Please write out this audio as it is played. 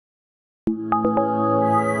In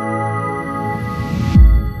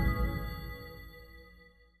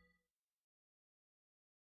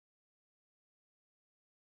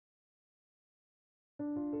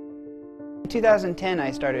 2010,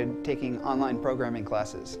 I started taking online programming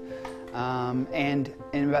classes. And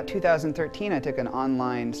in about 2013, I took an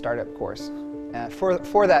online startup course.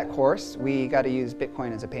 For that course, we got to use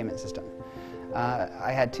Bitcoin as a payment system.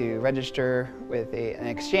 I had to register with an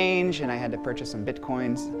exchange, and I had to purchase some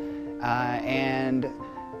Bitcoins. And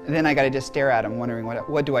then I got to just stare at them, wondering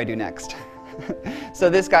what do I do next? So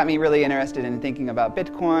this got me really interested in thinking about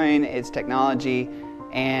Bitcoin, its technology,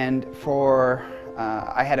 and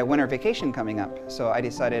I had a winter vacation coming up, so I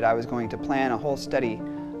decided I was going to plan a whole study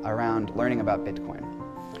around learning about Bitcoin.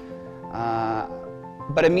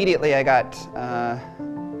 But immediately I got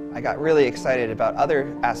really excited about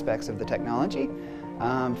other aspects of the technology.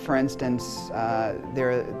 For instance,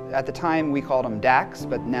 at the time we called them DACs,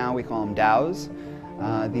 but now we call them DAOs.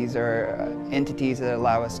 These are entities that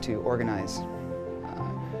allow us to organize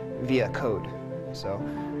via code, so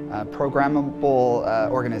programmable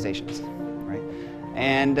organizations.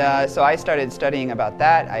 And so I started studying about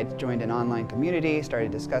that. I joined an online community, started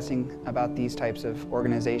discussing about these types of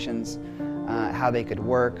organizations, how they could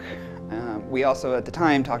work. We also at the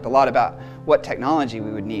time talked a lot about what technology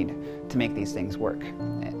we would need to make these things work.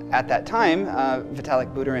 At that time,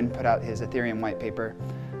 Vitalik Buterin put out his Ethereum white paper.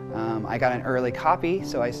 I got an early copy,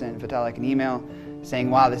 so I sent Vitalik an email saying,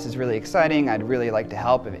 wow, this is really exciting. I'd really like to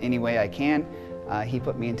help in any way I can. He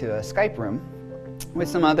put me into a Skype room with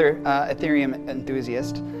some other Ethereum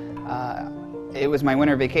enthusiasts. It was my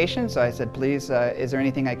winter vacation, so I said, please, is there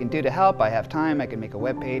anything I can do to help? I have time, I can make a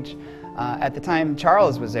web page. At the time,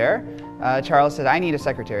 Charles was there. Charles said, I need a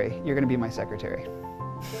secretary. You're going to be my secretary.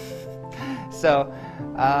 So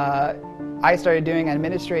I started doing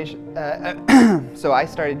administration. So I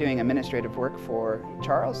started doing administrative work for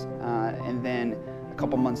Charles, and then a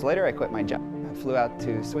couple months later, I quit my job. I flew out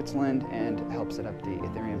to Switzerland and helped set up the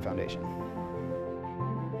Ethereum Foundation.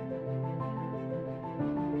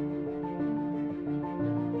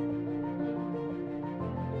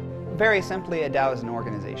 Very simply, a DAO is an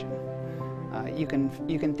organization. You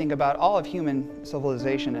can think about all of human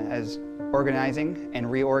civilization as organizing and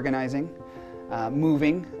reorganizing,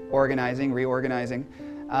 moving, organizing, reorganizing.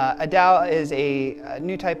 A DAO is a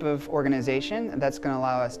new type of organization that's going to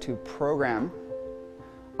allow us to program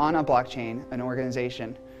on a blockchain an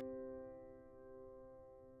organization.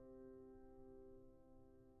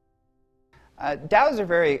 DAOs are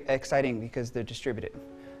very exciting because they're distributed.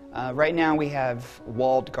 Right now we have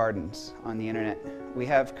walled gardens on the internet. We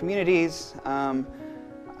have communities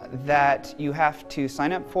that you have to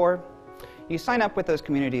sign up for. You sign up with those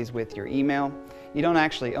communities with your email. You don't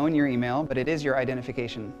actually own your email, but it is your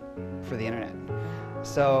identification for the internet.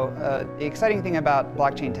 So the exciting thing about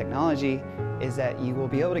blockchain technology is that you will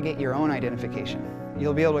be able to get your own identification.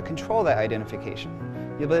 You'll be able to control that identification.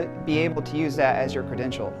 You'll be able to use that as your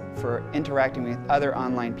credential for interacting with other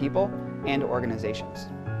online people and organizations.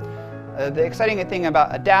 The exciting thing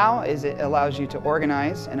about a DAO is it allows you to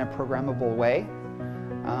organize in a programmable way.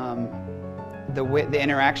 The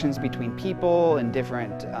interactions between people and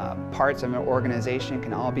different parts of an organization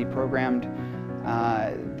can all be programmed.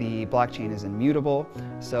 The blockchain is immutable,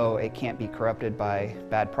 so it can't be corrupted by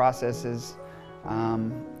bad processes.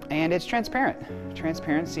 And it's transparent.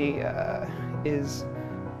 Transparency is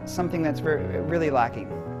something that's really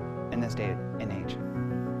lacking in this day and age.